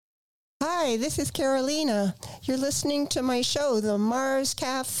Hi, this is Carolina. You're listening to my show, The Mars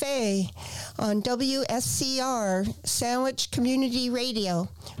Cafe, on WSCR, Sandwich Community Radio.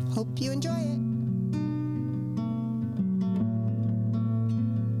 Hope you enjoy it.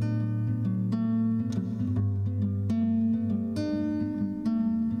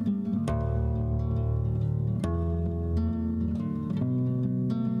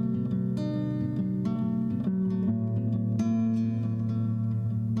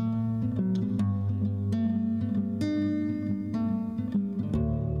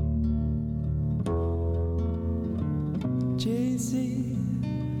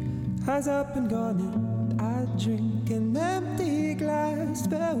 Eyes up and gone, and I drink an empty glass.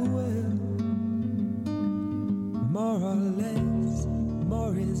 Farewell. More or less,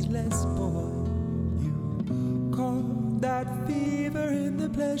 more is less, boy. You caught that fever in the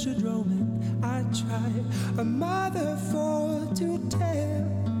pleasure dome, and I try a mother for to tell,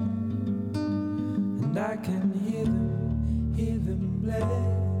 and I can hear them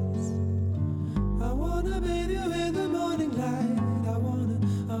bless. I wanna bathe you in the morning light.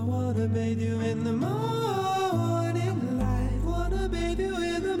 I wanna bathe you in the morning light. Wanna bathe you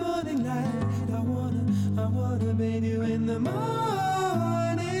in the morning light. I wanna bathe you in the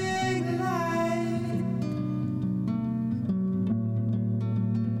morning light.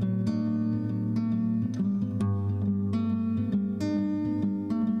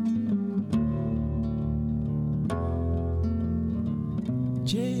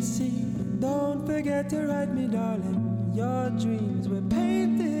 JC, don't forget to write me, darling. Your dreams were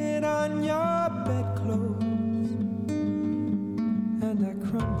painted on your bedclothes, and I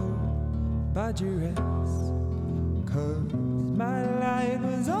crumble by duress, 'cause my light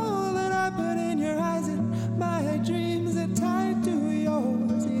was all that I put in your eyes, and my dreams are tied to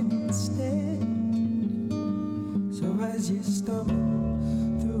yours instead. So as you stumble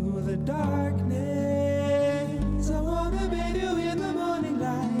through the darkness, I wanna bathe you in the morning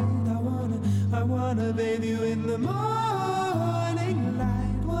light. I wanna bathe you in the morning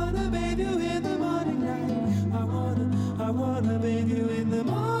light. Wanna bathe you in the morning light. I wanna bathe you in the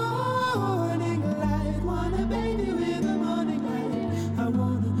morning light. Wanna bathe you in the morning light.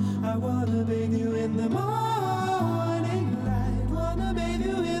 I wanna bathe you in the morning light. Wanna bathe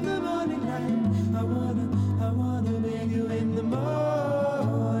you in the morning light. I wanna bathe you in the morning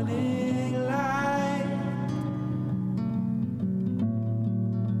light.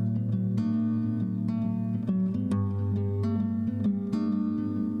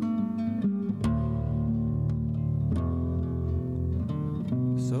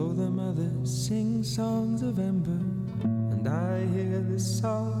 So the mothers sing songs of ember, and I hear the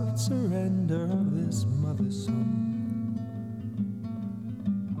soft surrender of this mother's song.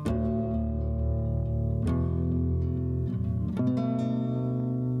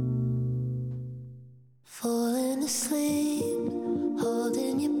 Falling asleep,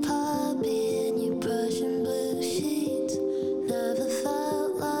 holding your puppy and your brushing blue sheets. Never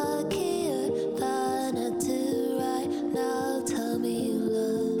felt luckier than I do right now. Tell me you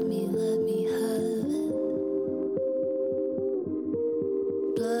love me, let me have it.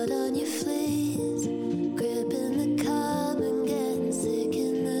 Blood on your fleas, gripping the cup and getting sick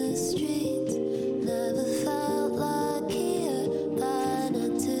in the streets. Never felt luckier than I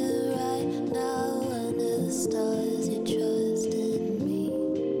do right now. Under the stars, you trust in me.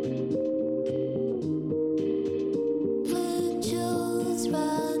 Blue jewels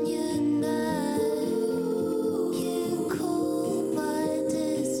round your neck, you cool my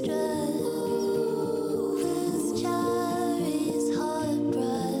distress. This cherry's hot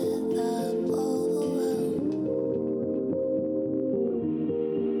breath, I'm overwhelmed.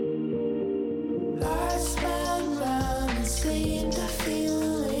 I spun round and screamed, I feel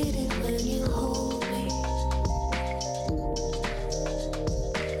elated when you hold me.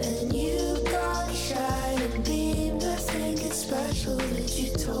 And you got shy and beamed, I think it's special that you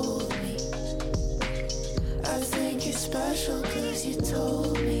told me. I think you're special 'cause you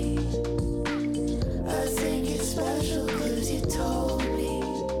told me. I think you're special 'cause you told me.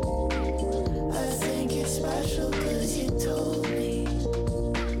 I think you're special 'cause you told me.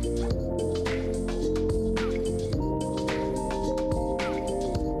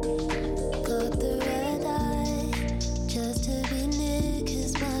 Got the red eye just to be near,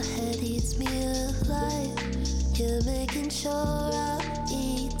 'cause my head eats me alive. You're making sure I'm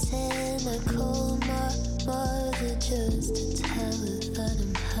eating. I call my mother just to tell her that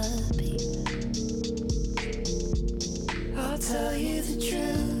I'm happy. I'll tell you the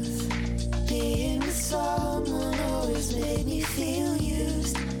truth. Being with someone always made me feel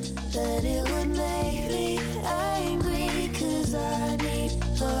used. Then it would make me angry, 'cause I need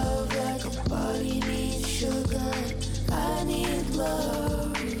love that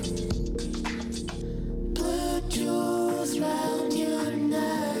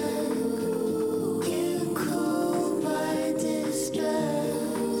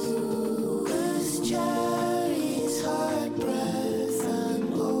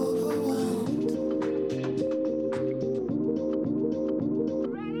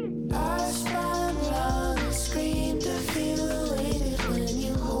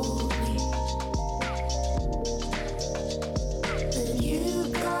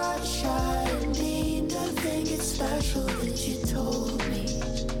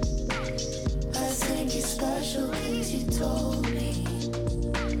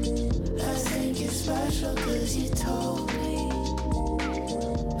 'cause you told me.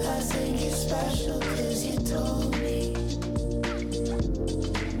 I think you're special 'cause you told me.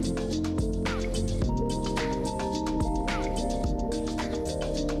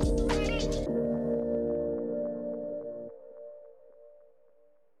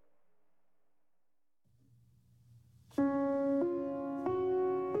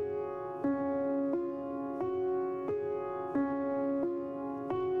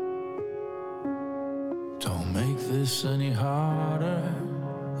 Don't make this any harder.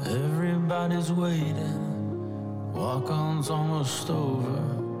 Everybody's waiting. Walk-on's almost over.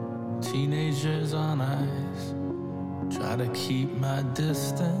 Teenagers on ice. Try to keep my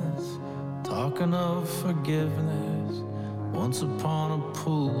distance. Talking of forgiveness. Once upon a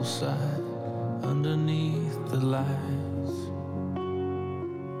poolside. Underneath the lights.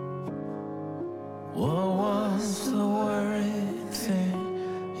 What was the worried thing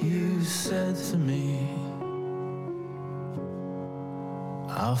you said to me?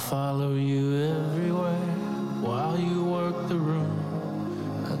 I'll follow you everywhere while you work the room.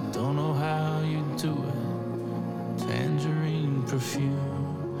 I don't know how you do it. Tangerine perfume.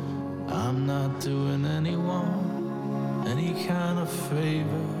 I'm not doing anyone any kind of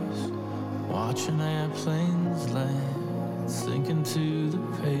favors. Watching airplanes land, sinking to the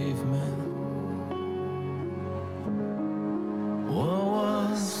pavement. What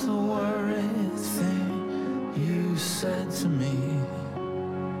was the worried thing you said to me?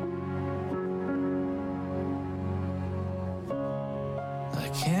 I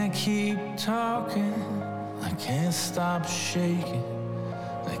can't keep talking, I can't stop shaking.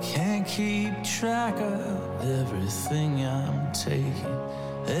 I can't keep track of everything I'm taking.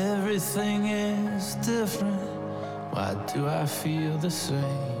 Everything is different, why do I feel the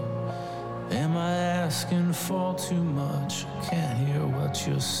same? Am I asking for too much? I can't hear what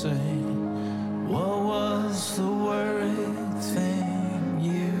you're saying. What was the worried thing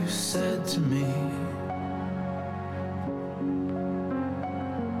you said to me?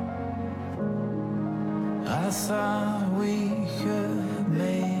 I thought we could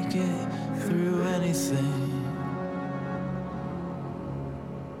make it through anything.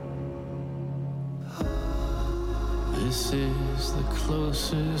 This is the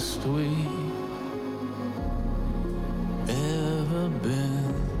closest we've ever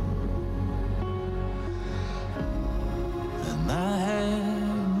been. And I had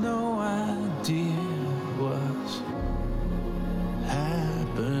no idea what's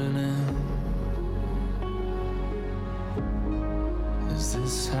happening. Is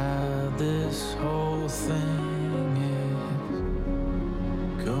this how this whole thing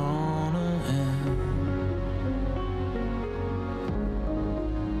is gonna end?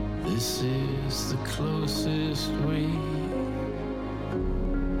 This is the closest we've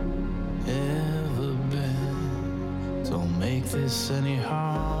ever been. Don't make this any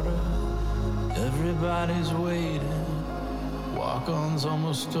harder. Everybody's waiting. Walk-on's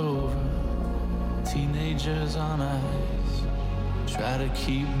almost over. Teenagers on ice. Try to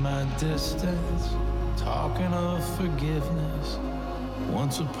keep my distance. Talking of forgiveness.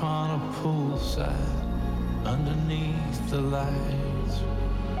 Once upon a poolside. Underneath the lights.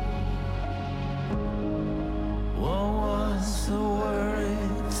 What was the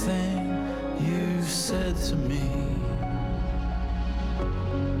worried thing you said to me?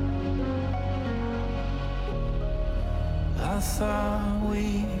 I thought we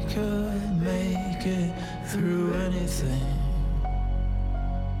could make it through anything.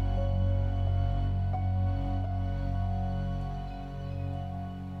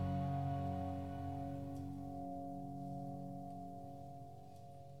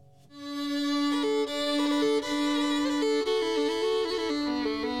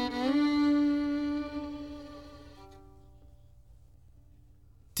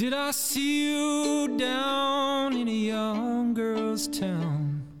 Did I see you down in a young girl's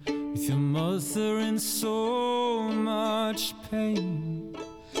town with your mother in so much pain?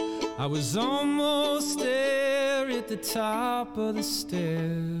 I was almost there at the top of the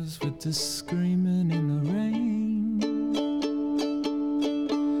stairs with the screaming in the rain.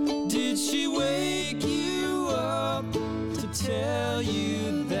 Did she wake you up to tell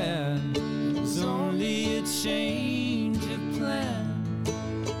you that it was only a change of plan?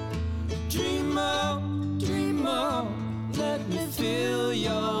 Dream up, let me fill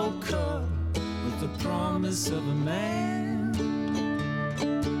your cup with the promise of a man.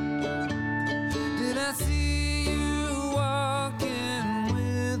 Did I see you walking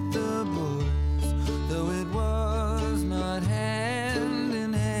with the boys, though it was not hand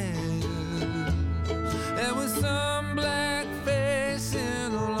in hand? There was some black face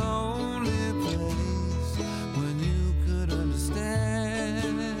in a lonely place,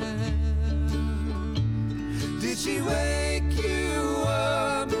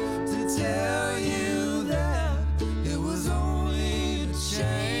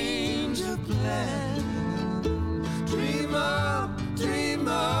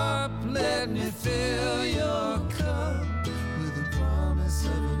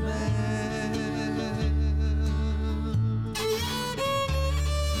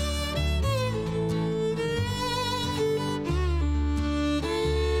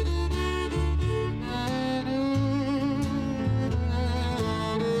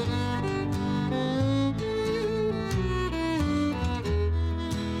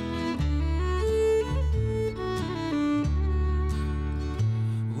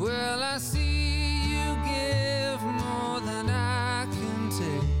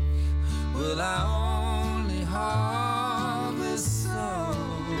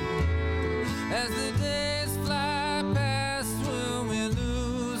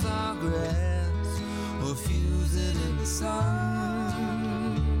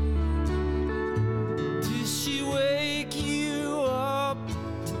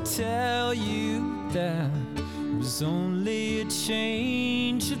 tell you that it was only a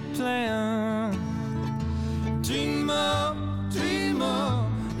change of plan. Dream on,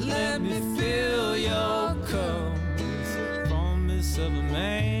 let me fill your cup with the promise of a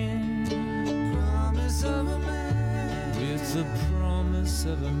man. Promise of a man. With the promise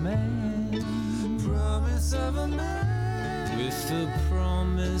of a man. Promise of a man. With the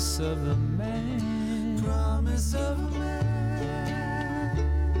promise of a man. Promise of a man.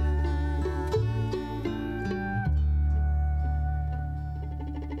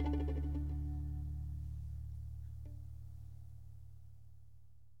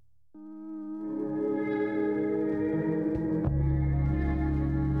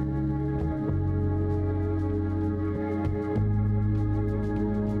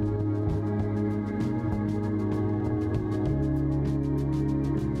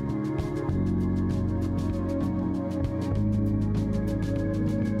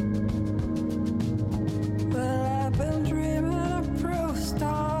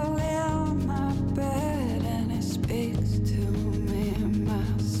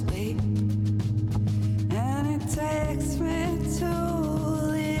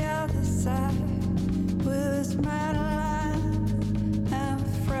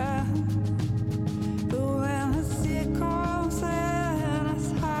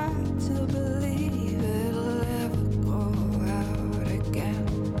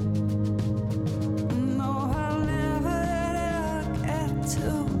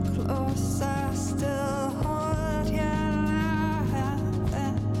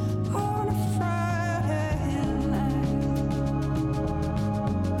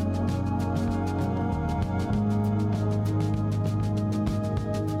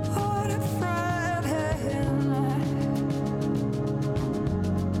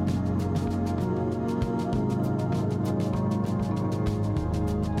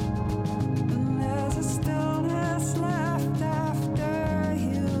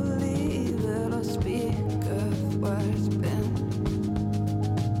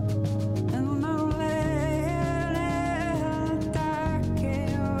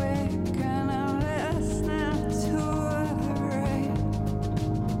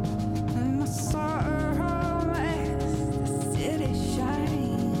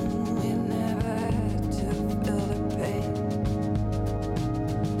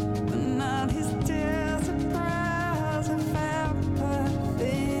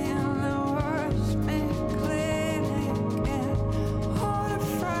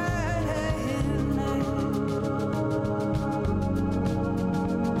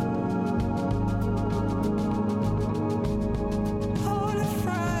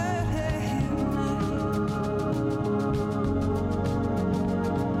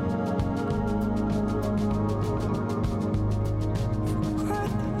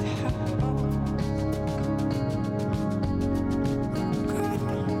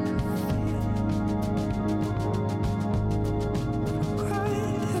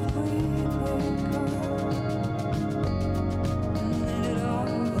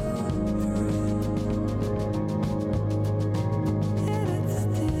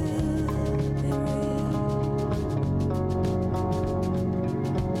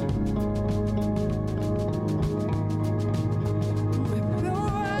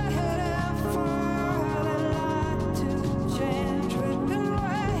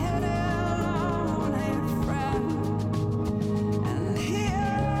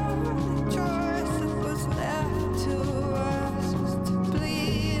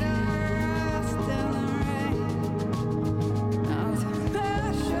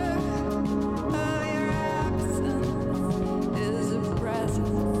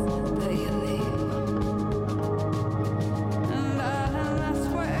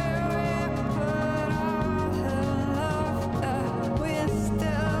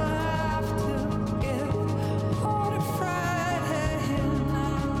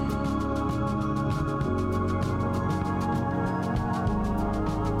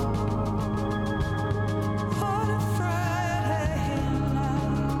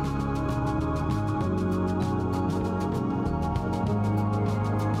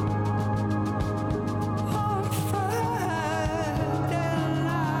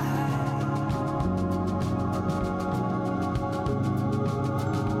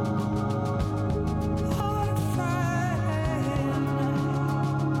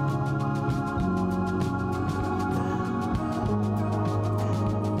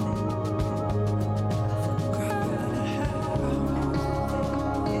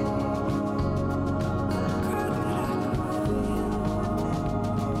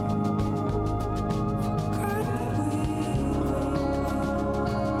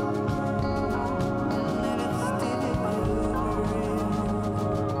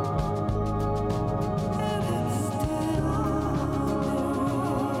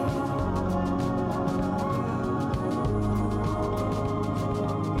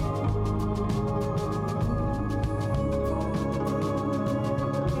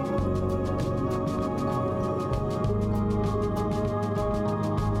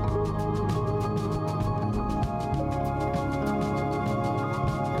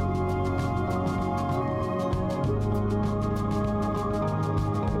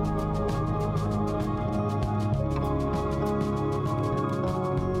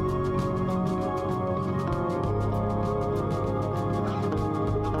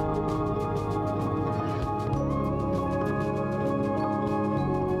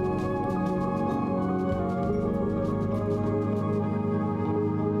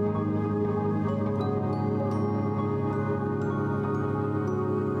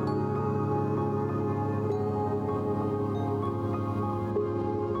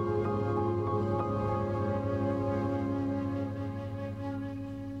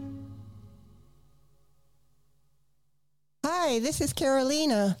 Hi, this is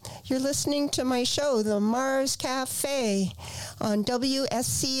Carolina. You're listening to my show, The Mars Cafe, on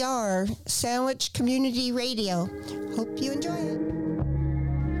WSCR, Sandwich Community Radio. Hope you enjoy it.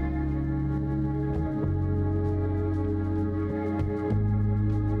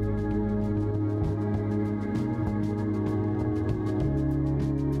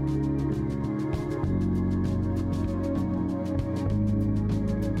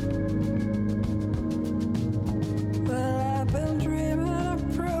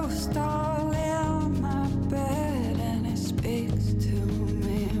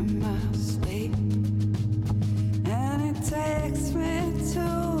 Takes me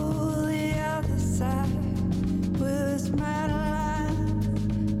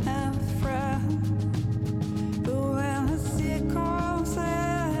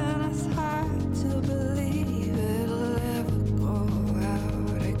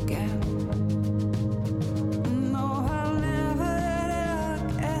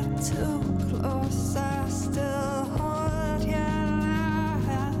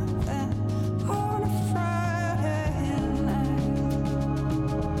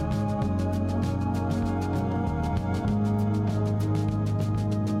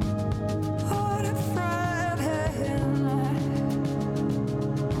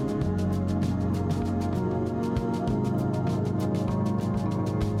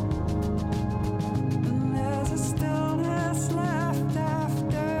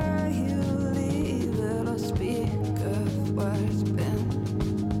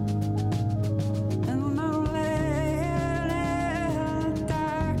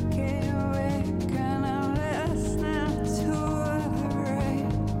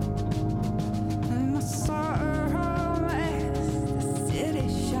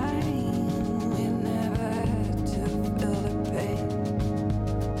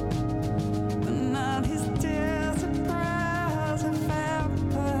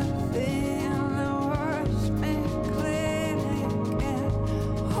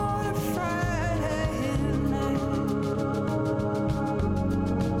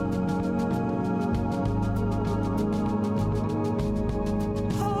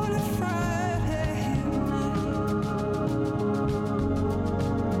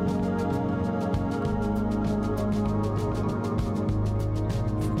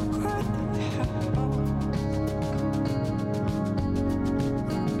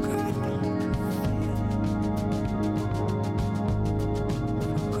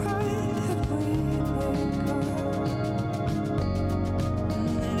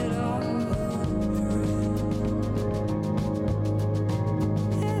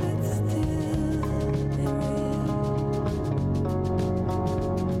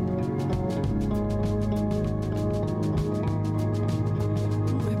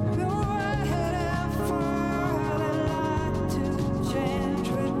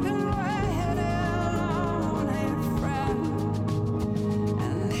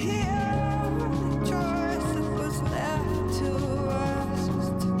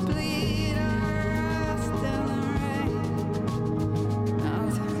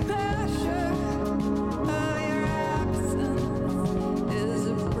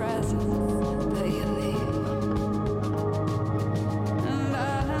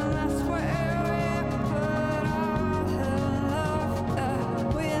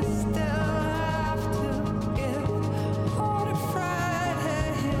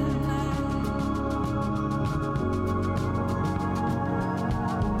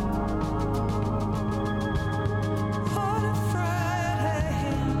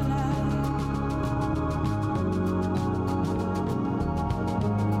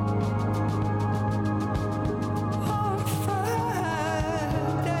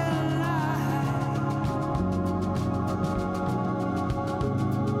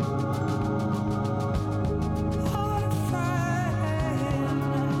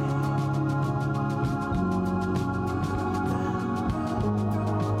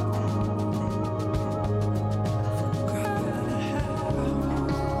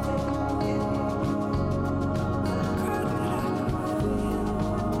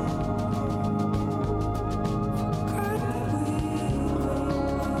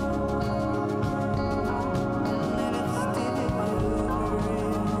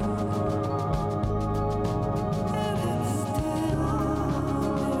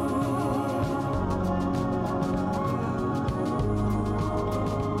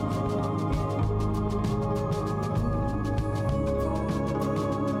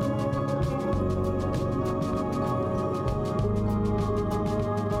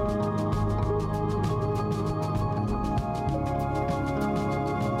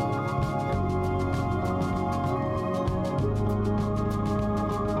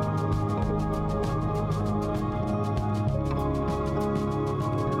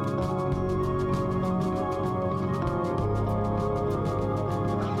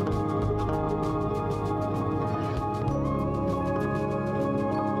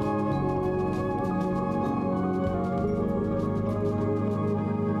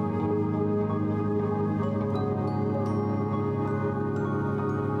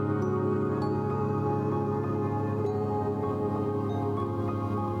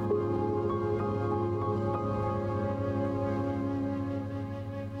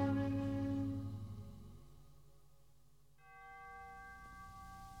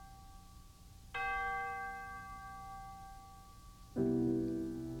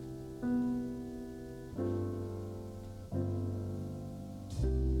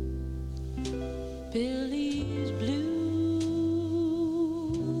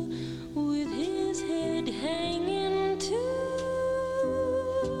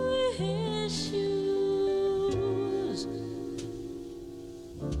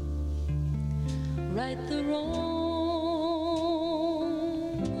right the wrong,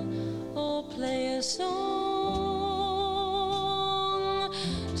 or play a song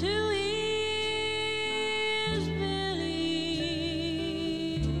to ease Billy's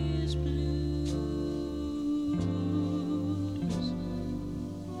blues.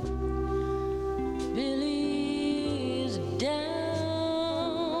 Billy's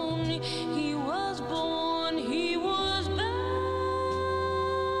down, he was born, he was bound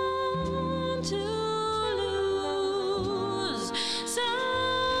to lose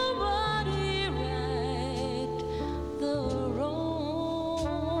somebody right the wrong,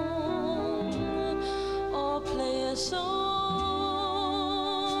 or play a song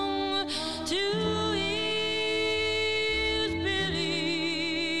to ease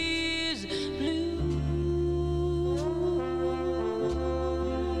Billy's blues,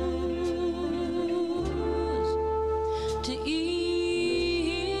 to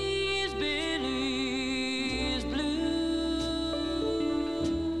ease Billy's blues.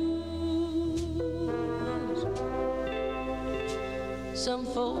 Some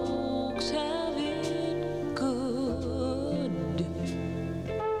folks have it good,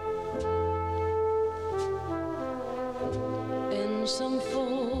 and some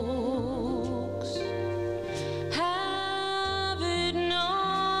folks have it no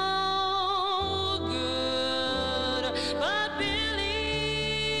good, but Billy's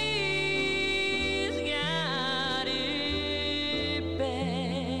got it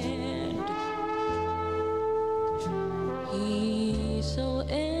bad. He's so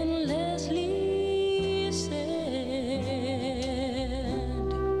endlessly sad.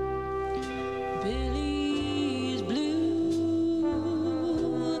 Billy's blue,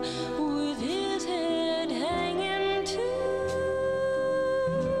 with his head hanging to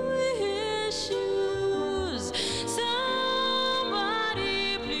his shoes.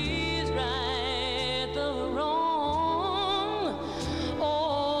 Somebody please right the wrong,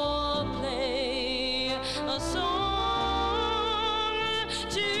 or play a song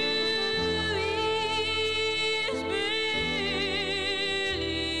to ease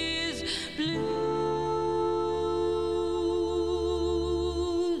Billy's blues,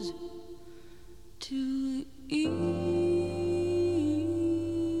 to ease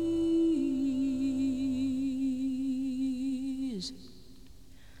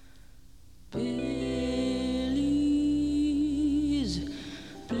Billy's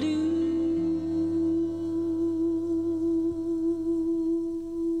blues.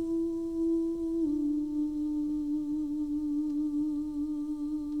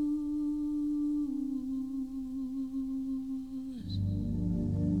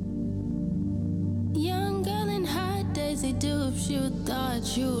 Young girl in hot Daisy Dukes, you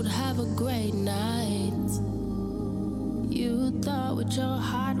thought you'd have a great night. You thought with your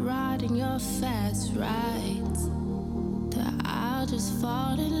hot rod and your fast rides that I'll just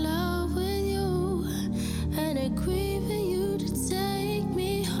fall in love with you and agree for you to take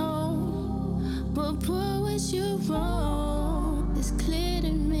me home. But boy, was you wrong. It's clear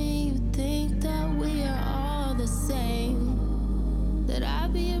to me you think that we are all the same, that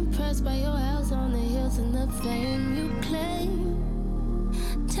I'd be impressed by your house on the hills and the fame you claim,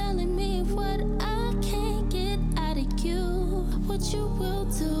 telling me what I can't get out of you, what you will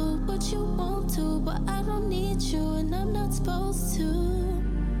do, what you won't do, but I don't need you and I'm not supposed to.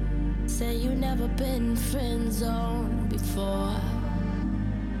 Say you never been friend zone before.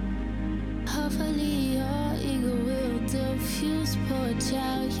 Hopefully your ego will diffuse. Poor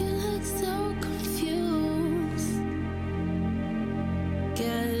child, you look so confused,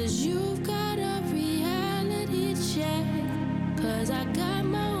 'cause you've got a reality check, 'cause I got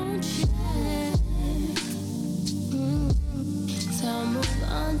my own check. So I'll move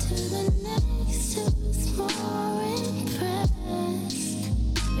on to the next, who's more impressed.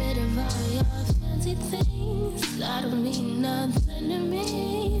 Rid of all your fancy things that don't mean nothing to me.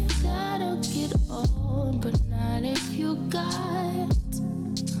 That'll get old, but not if you got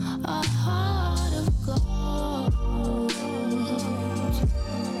a heart of gold.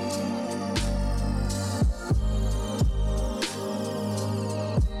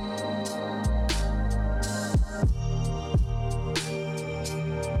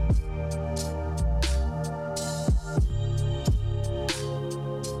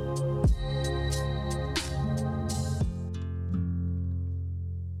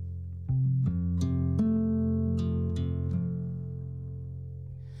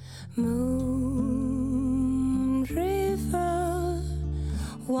 Moon River,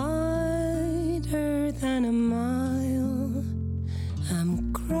 wider than a mile,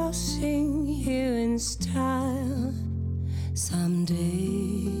 I'm crossing you in style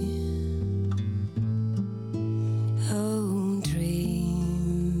someday.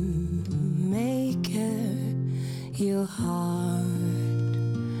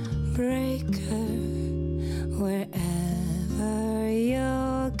 maker. Wherever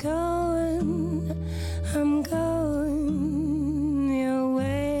you're going, I'm going your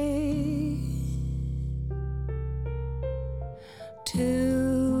way.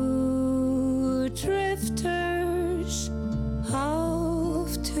 Two drifters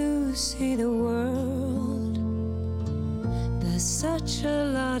off to see the world. There's such a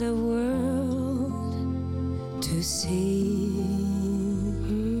lot of world to see.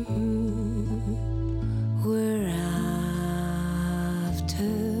 We're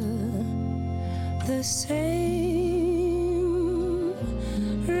after the same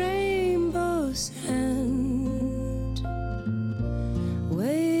rainbow's end,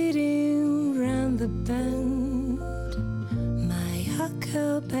 waiting round the bend, my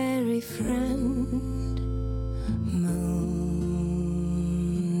huckleberry friend, moon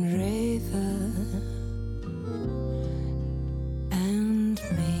raver and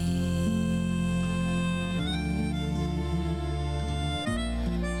me.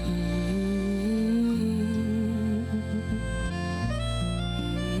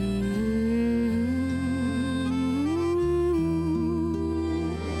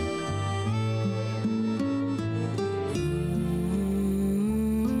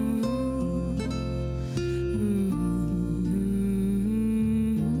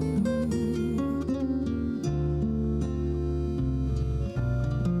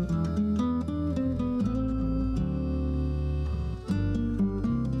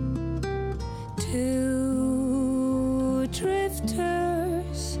 Two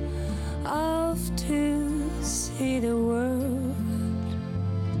drifters off to see the world.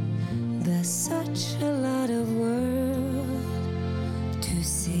 There's such a lot of world to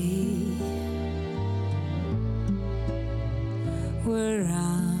see. We're after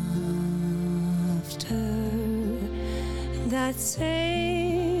that same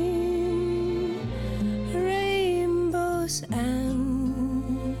rainbow's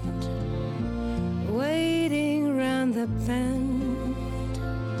end, waiting round the bend,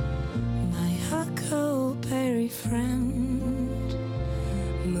 my huckleberry friend,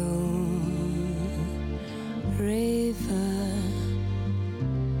 moon raver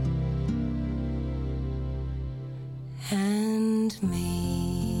and me.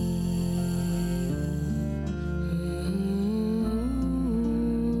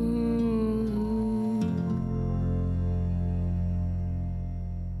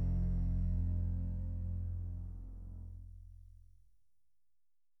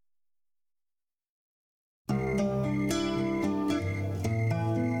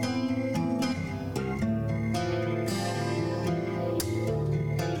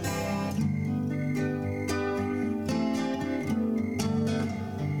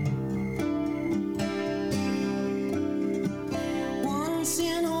 Once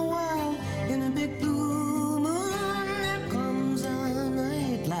in a while, in a big blue moon, there comes a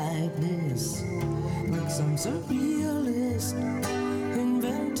night like this. Like some surrealist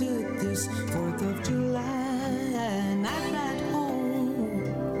invented this 4th of July night at home.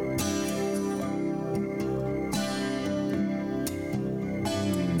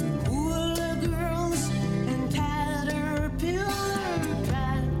 Hula girls and caterpillar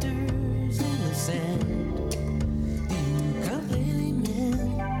tractors in the sand. Ukulele men,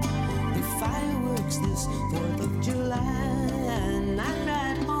 the fireworks this 4th of July night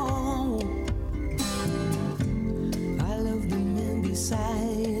at home. I love the men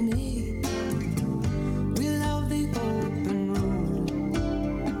beside me. We love the open road.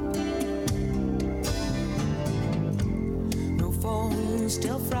 No phones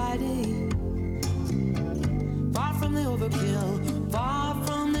till Friday. Far from the overkill, far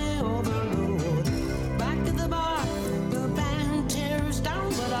from the overload. Back at the bar, the band tears down,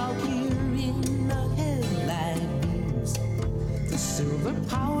 but I'll hear in the headlight beams the silver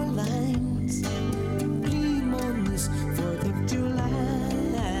power lines gleam on this 4th of July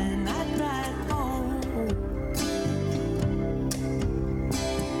night ride home.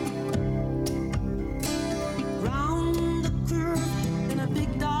 Round the curve in a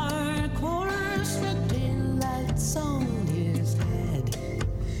big dark horse, the daylight song is had.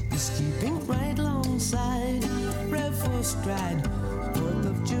 Is keeping right alongside, rev for stride, 4th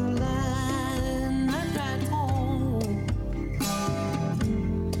of July night ride home.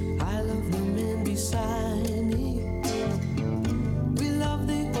 I love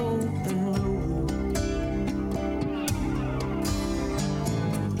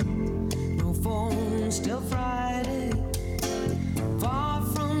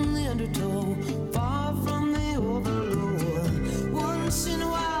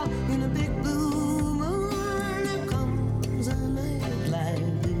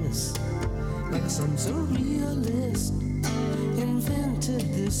Some surrealist invented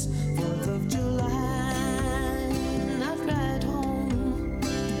this 4th of July night ride home.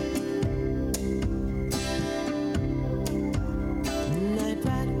 Night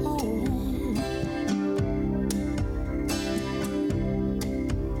ride home.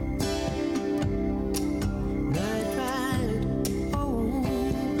 Night ride home.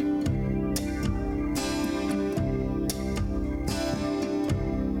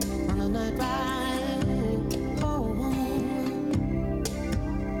 On a night ride home.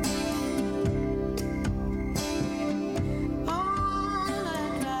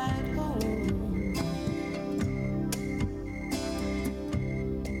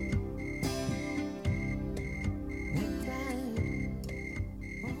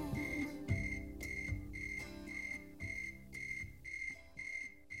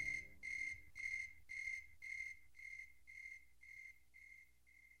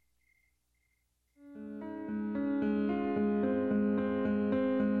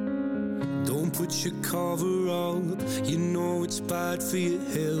 Don't put your cover up, you know it's bad for your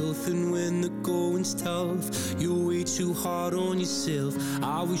health. And when the going's tough, you're way too hard on yourself.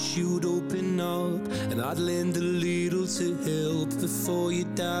 I wish you'd open up, and I'd lend a little to help before you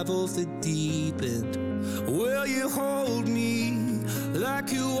dive off the deep end. Well, you hold me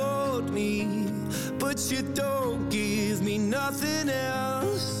like you want me, but you don't give me nothing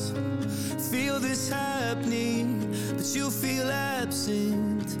else. Feel this happening, but you feel absent.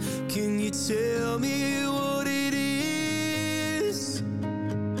 Can you tell me what it is?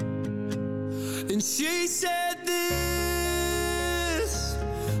 And she said this: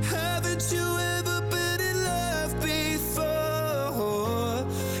 haven't you ever been in love before?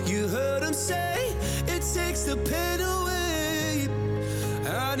 You heard him say it takes the pain away,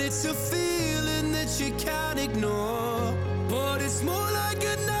 and it's a feeling that you can't ignore. But it's more like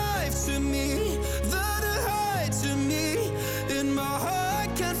a knife to me than a hide to me. In my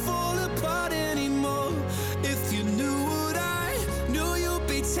heart can't fall apart anymore. If you knew what I knew, you'd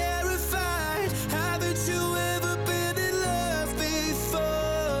be terrified. Haven't you ever been in love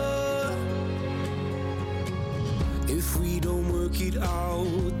before? If we don't work it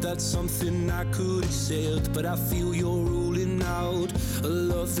out, that's something I could accept. But I feel you're ruling out a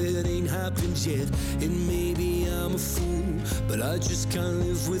love that ain't happened yet. And maybe I'm a fool, but I just can't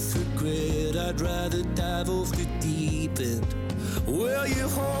live with regret. I'd rather dive off the deep end. Well, you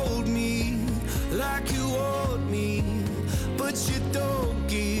hold me like you want me, but you don't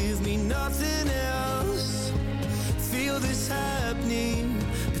give me nothing else. Feel this happening,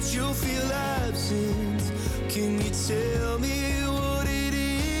 but you feel absent. Can you tell me what it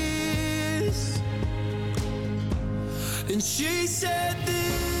is? And she said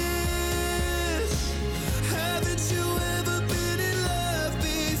this: haven't you ever been in love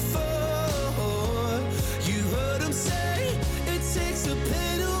before? You heard him say it takes the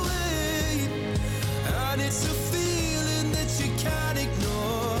pain away, and it's a feeling that you can't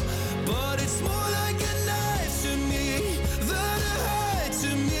ignore. But it's more like a knife to me than a hide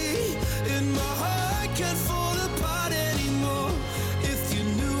to me. And my heart can't fall apart anymore. If you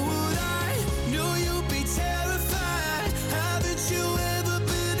knew what I knew, you'd be terrified. Haven't you ever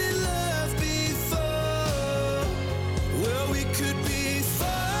been in love before? Well, we could be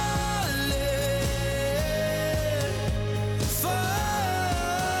falling.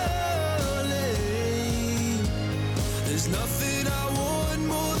 There's nothing I want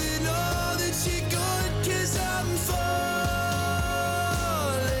more than all that you got, 'cause I'm falling.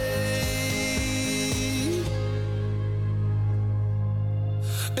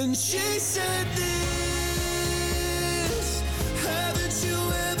 And she said this: haven't you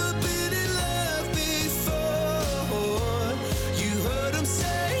ever been in love before? You heard him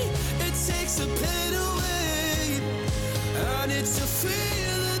say it takes the pain away, and it's a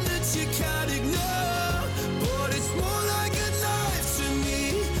feeling that you can't ignore. But it's more like a knife to me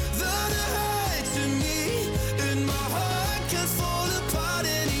than a hide to me. And my heart can't fall apart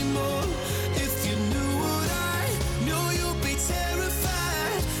anymore. If you knew what I knew, you'd be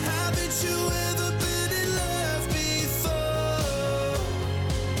terrified. Haven't you ever been in love before?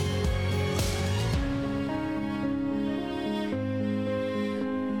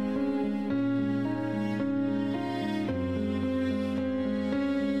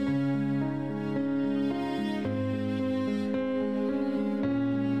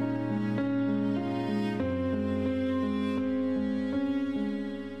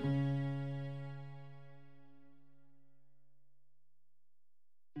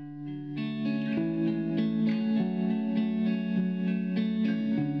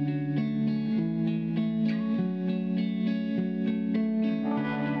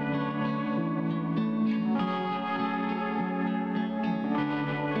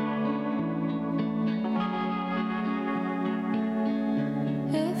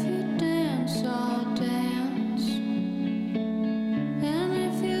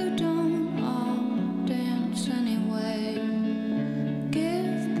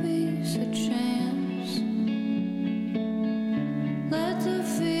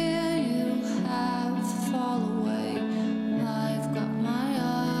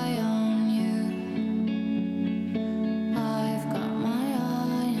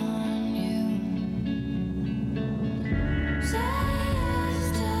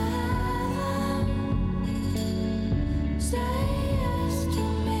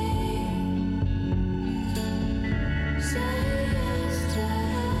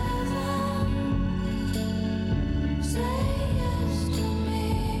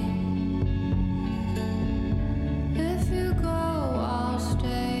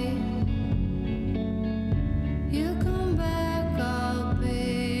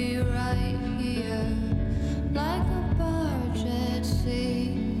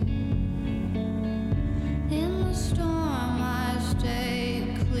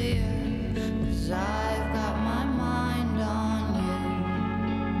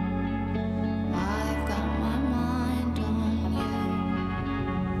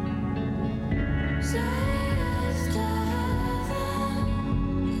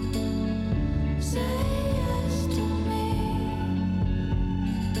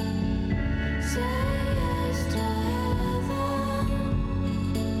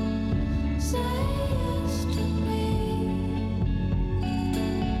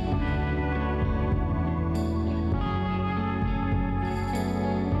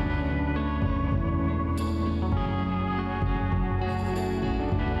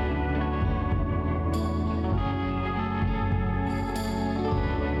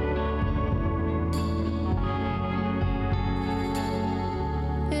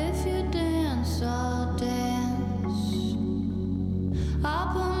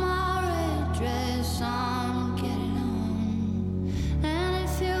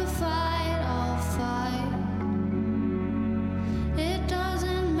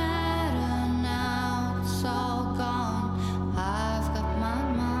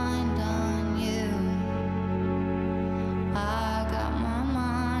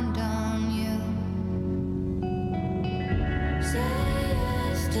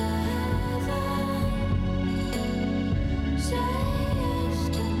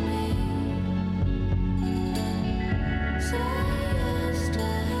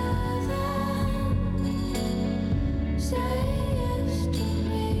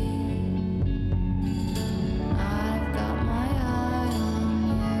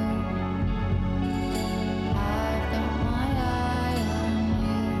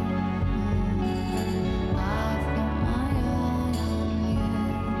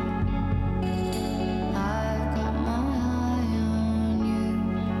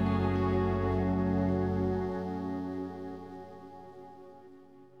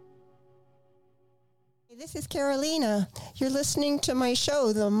 This is Carolina. You're listening to my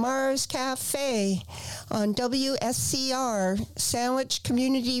show, The Mars Cafe, on WSCR, Sandwich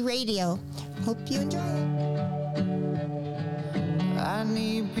Community Radio. Hope you enjoy it. I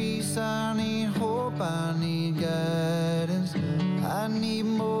need peace, I need hope, I need guidance. I need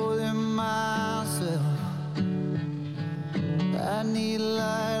more than myself. I need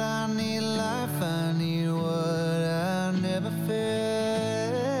light, I need life, I need what I never felt.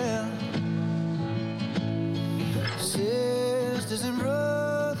 Sisters and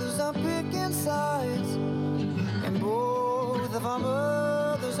brothers are picking sides, and both of our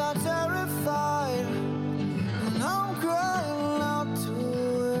mothers are terrified. And I'm crying out to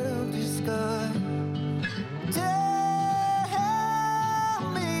an empty sky. Tell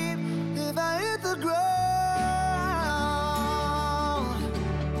me if I hit the ground.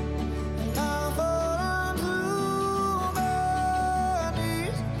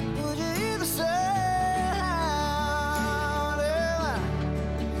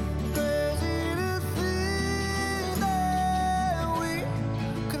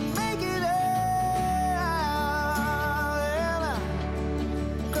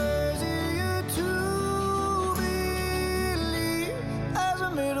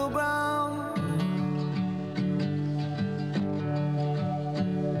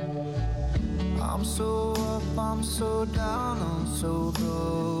 I'm so down, I'm so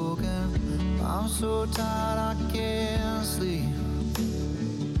broken. I'm so tired I can't sleep.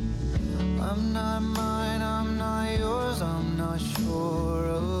 I'm not mine, I'm not yours, I'm not sure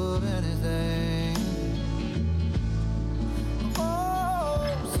of anything. Oh,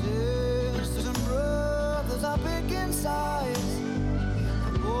 sisters and brothers are picking sides.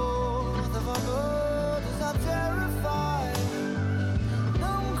 Both of our brothers are terrified.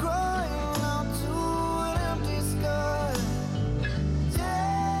 I'm crying out to an empty sky. Tell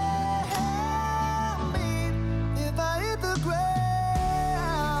me if I hit the ground.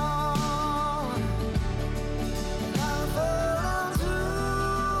 I'll fall down to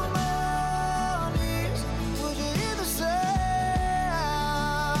my knees. Would you hear the sound?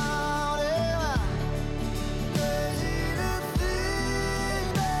 Am I crazy to think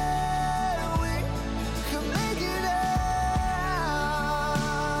that we could make it out?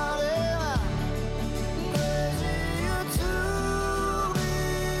 Am I crazy to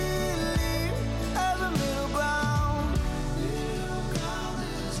believe as a middle ground?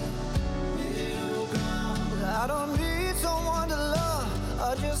 Middle ground. I don't need someone to love,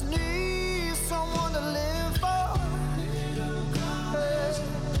 I just need someone to live for.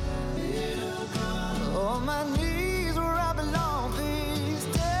 On my knees where I belong, please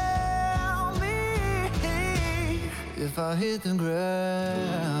tell me if I hit the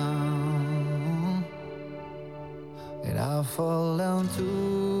ground and I fall down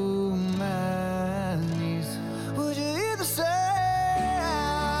to my knees. Would you hear the sound?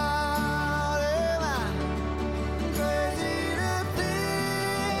 Am I crazy to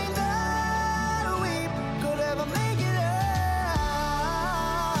think that we could ever make it out?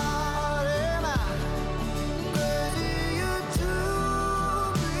 Am I crazy to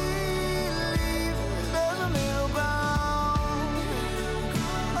believe there's a middle ground?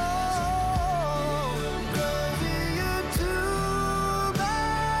 Oh, crazy to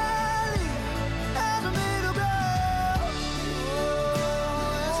believe there's a middle ground.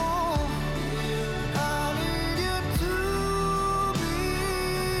 Oh, I need you to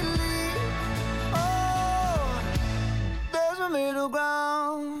believe. Oh, there's a middle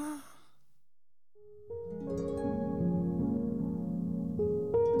ground.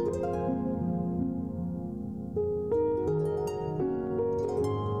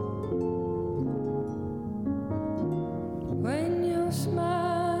 When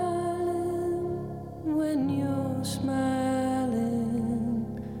you're smiling,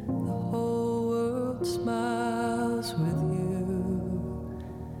 the whole world smiles with you.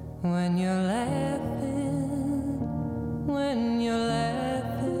 When you're laughing,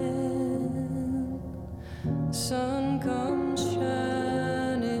 the sun comes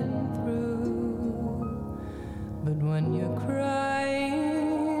shining through. But when you're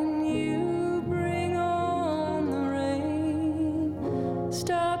crying, you bring on the rain.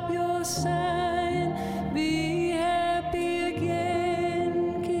 Stop your sighing, be happy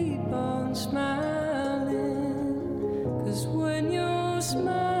again. Keep on smiling, 'cause when you're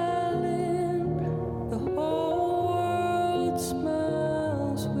smiling, the whole world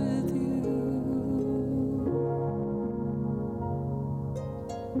smiles with you.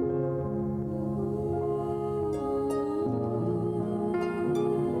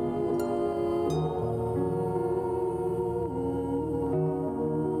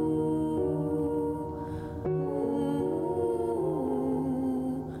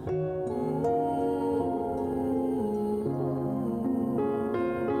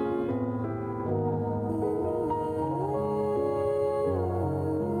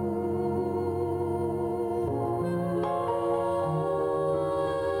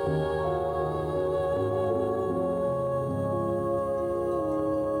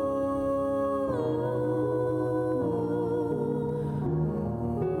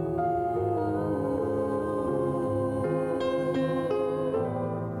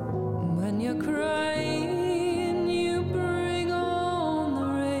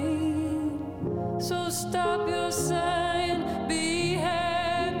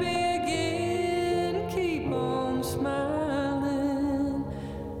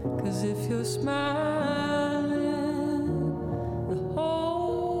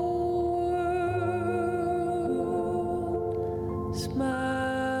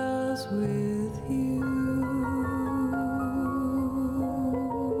 was with you.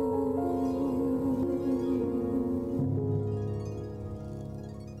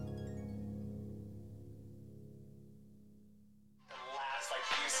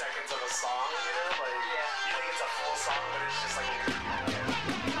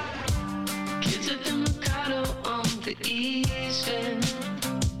 Kids at the Mikado on the east end,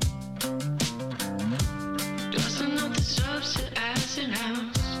 dusting up the subs to acid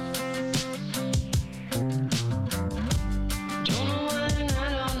house. Don't know why and I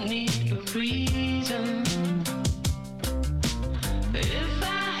don't need a reason. If I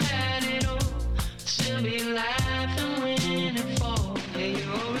had it all, still be laughing when it falls. Hey,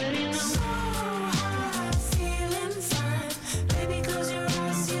 you already know. So high, feeling fine. Baby, close your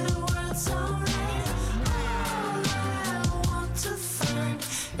eyes, see the world's alright. All I want to find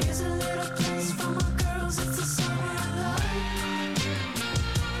is a little place for my girls. It's the summer of love.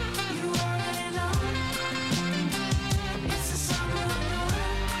 You already know. It's the summer of love.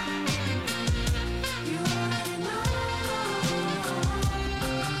 You already know.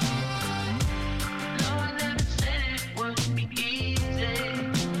 No, I never said it would be easy.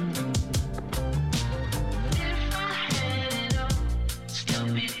 If I had it all, still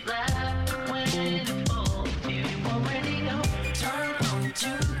be laughing when it falls. You already know. Turn on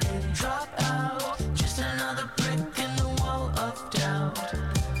to and drop out. Just another brick in the wall of doubt.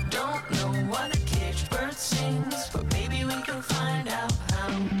 Don't know why the caged bird sings, but maybe we can find out how.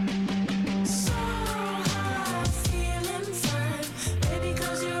 So high, feeling fine. Baby,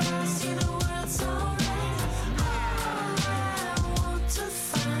 close your eyes, see the world's alright. All I want to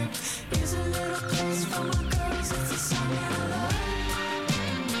find is a little place for my girls. It's the summer of love.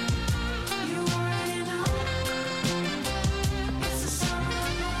 You already know. It's the summer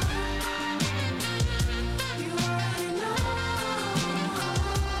of love. You already know.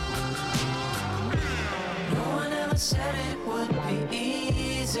 No one ever said it would be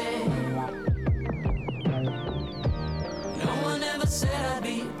easy. No one ever said I'd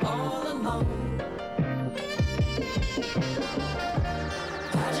be all alone.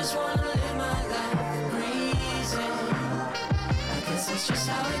 I just wanna live my life breezy. I guess that's just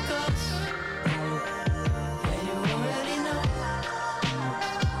how it goes. Yeah, you already know.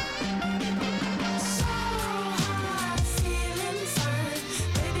 So high, feeling fine.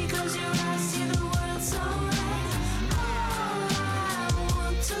 Baby, close your eyes, see the world's alright. All I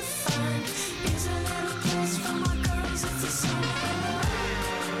want to find is a little place for my girls. It's the summer of love.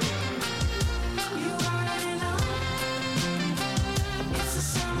 You already know. It's the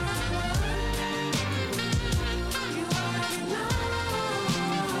summer of love. You already know.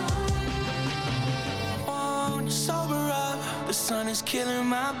 Won't you sober up? The sun is killing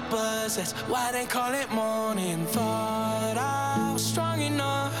my buzz. That's why they call it morning. Thought I was strong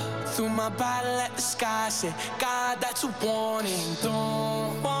enough. Threw my bottle at the sky. Said, God, that's a warning.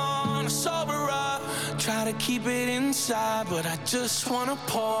 Don't wanna sober up. Try to keep it inside, but I just wanna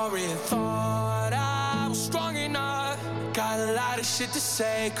pour it. Thought I was strong enough. Got a lot of shit to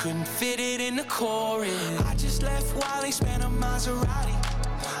say. Couldn't fit it in the chorus. I just left Wally, spent a Maserati.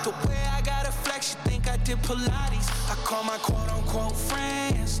 The way I got a flex, you think I did Pilates. I call my quote-unquote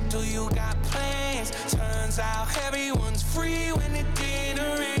friends. Do you got plans? Turns out everyone's free when the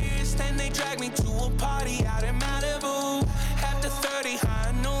dinner is. Then they drag me to a party out in Malibu. After 30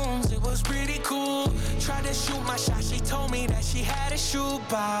 high noons, it was pretty cool. Tried to shoot my shot, she told me that she had a shoot.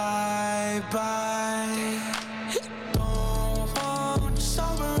 Bye-bye. Don't want to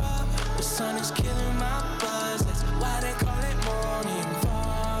sober up. The sun is killing my buzz. That's why they call it morning.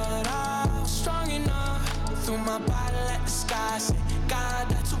 Thought I was strong enough. Threw my bottle at the sky. Said, God,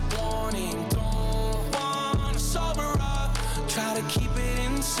 that's a warning. Don't wanna sober up. Try to keep it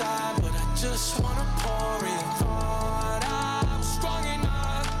inside, but I just wanna pour it. Thought I was strong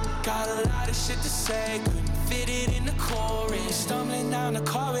enough. Got a lot of shit to say. Couldn't fit it in the chorus. Stumbling down the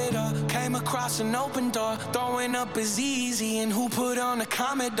corridor, came across an open door. Throwing up is easy, and who put on the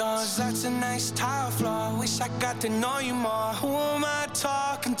Commodores? That's a nice tile floor. Wish I got to know you more. Who am I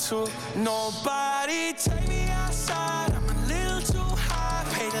talking to? Nobody. Take me outside. I'm a little too high.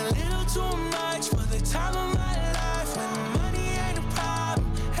 Paid a little too much for the time of my life. When money ain't a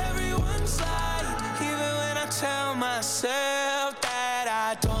problem, everyone's lying. Even when I tell myself that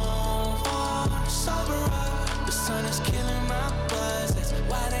I don't want to sober up. The sun is killing my buzz. That's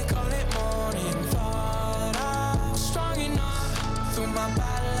why they call it morning. Thought I was strong enough. Threw my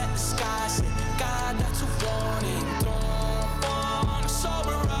bottle at the sky. Said, God, that's a warning. Don't wanna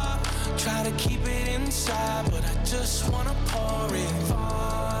sober up. Try to keep it inside, but I just wanna pour it.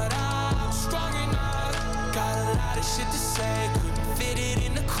 Thought I was strong enough. Got a lot of shit to say. Couldn't fit it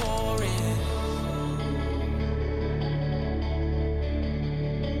in the